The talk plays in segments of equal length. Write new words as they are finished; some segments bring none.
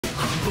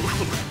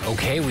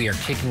Okay, we are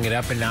kicking it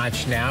up a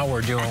notch now.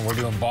 We're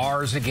doing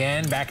bars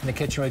again. Back in the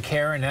kitchen with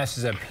Karen. This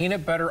is a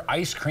peanut butter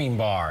ice cream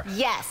bar.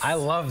 Yes. I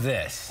love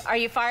this. Are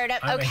you fired up?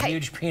 I'm okay. a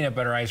huge peanut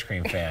butter ice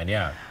cream fan,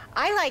 yeah.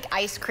 I like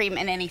ice cream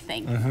in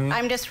anything.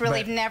 I'm just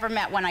really never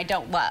met one I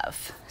don't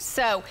love.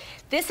 So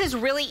this is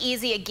really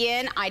easy.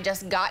 Again, I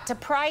just got to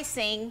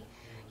pricing.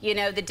 You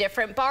know, the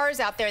different bars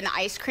out there and the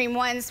ice cream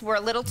ones were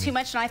a little too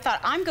much, and I thought,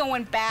 I'm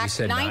going back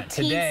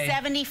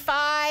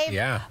 1975.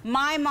 Yeah.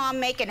 My mom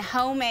making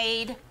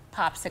homemade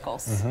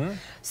popsicles.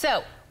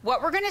 So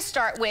what we're gonna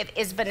start with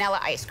is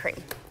vanilla ice cream.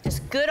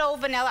 Just good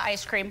old vanilla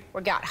ice cream.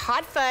 We've got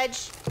hot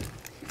fudge,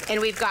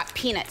 and we've got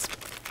peanuts.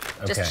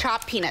 Just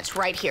chopped peanuts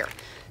right here.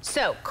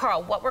 So,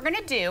 Carl, what we're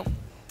gonna do,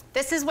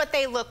 this is what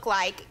they look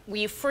like.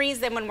 We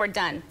freeze them when we're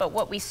done, but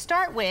what we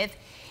start with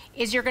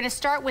is you're gonna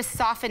start with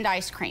softened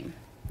ice cream.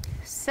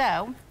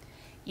 So,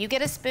 you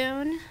get a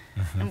spoon,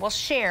 and we'll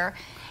share.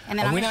 And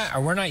then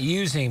we're not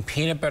using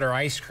peanut butter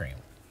ice cream.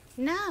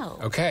 No.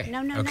 Okay.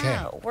 No.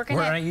 We're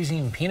not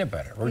using peanut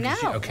butter. We're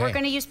we're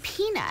going to use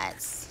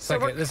peanuts.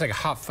 It's like a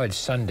hot fudge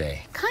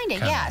sundae. Kind of,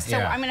 yeah. So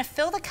I'm going to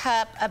fill the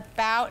cup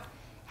about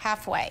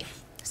halfway.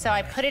 So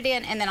I put it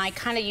in, and then I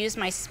kind of use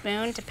my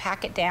spoon to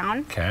pack it down.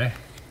 Okay.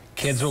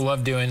 Kids will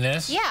love doing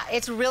this. Yeah,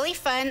 it's really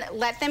fun.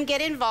 Let them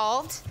get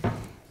involved.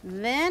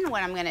 Then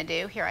what I'm going to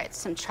do, here I have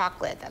some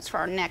chocolate. That's for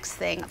our next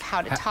thing of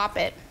how to top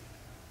it.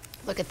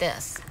 Look at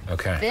this.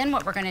 Okay. Then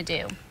what we're going to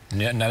do.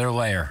 Another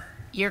layer.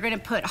 You're going to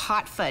put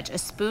hot fudge, a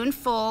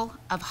spoonful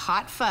of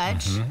hot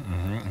fudge,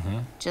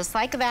 just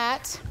like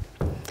that.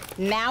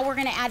 Now we're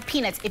going to add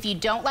peanuts. If you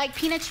don't like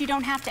peanuts, you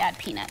don't have to add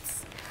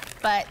peanuts.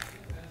 But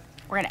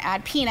we're going to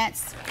add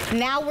peanuts.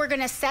 Now we're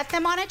going to set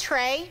them on a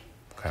tray.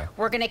 Okay.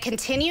 We're going to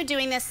continue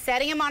doing this,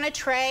 setting them on a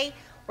tray.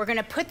 We're going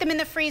to put them in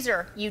the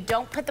freezer. You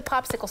don't put the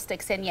popsicle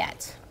sticks in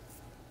yet.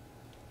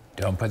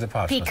 Don't put the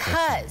popsicle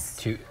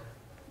sticks in.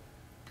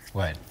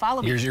 What?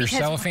 Follow me. Your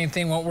cellophane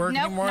thing won't work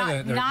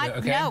anymore?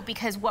 No,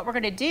 because what we're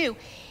going to do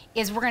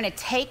is we're going to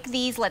take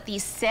these, let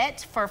these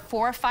sit for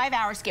 4 or 5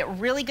 hours, get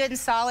really good and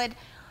solid.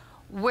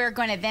 We're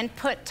going to then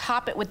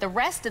top it with the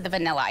rest of the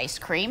vanilla ice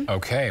cream.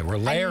 Okay, we're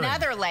layering.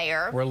 Another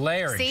layer. We're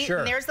layering, See,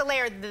 sure. There's the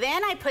layer.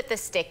 Then I put the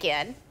stick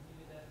in.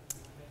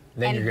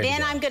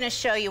 Then I'm going to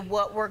show you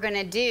what we're going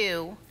to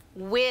do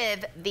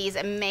with these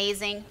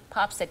amazing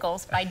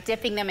popsicles by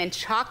dipping them in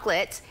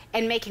chocolate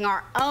and making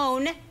our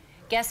own,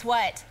 guess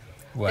what?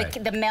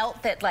 What? The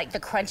melt, that like the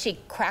crunchy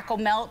crackle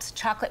melt,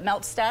 chocolate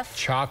melt stuff.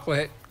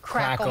 Chocolate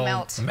crackle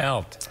melt.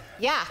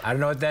 Yeah. I don't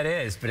know what that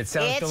is, but it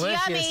sounds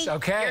delicious. It's yummy.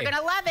 Okay. You're going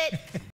to love it.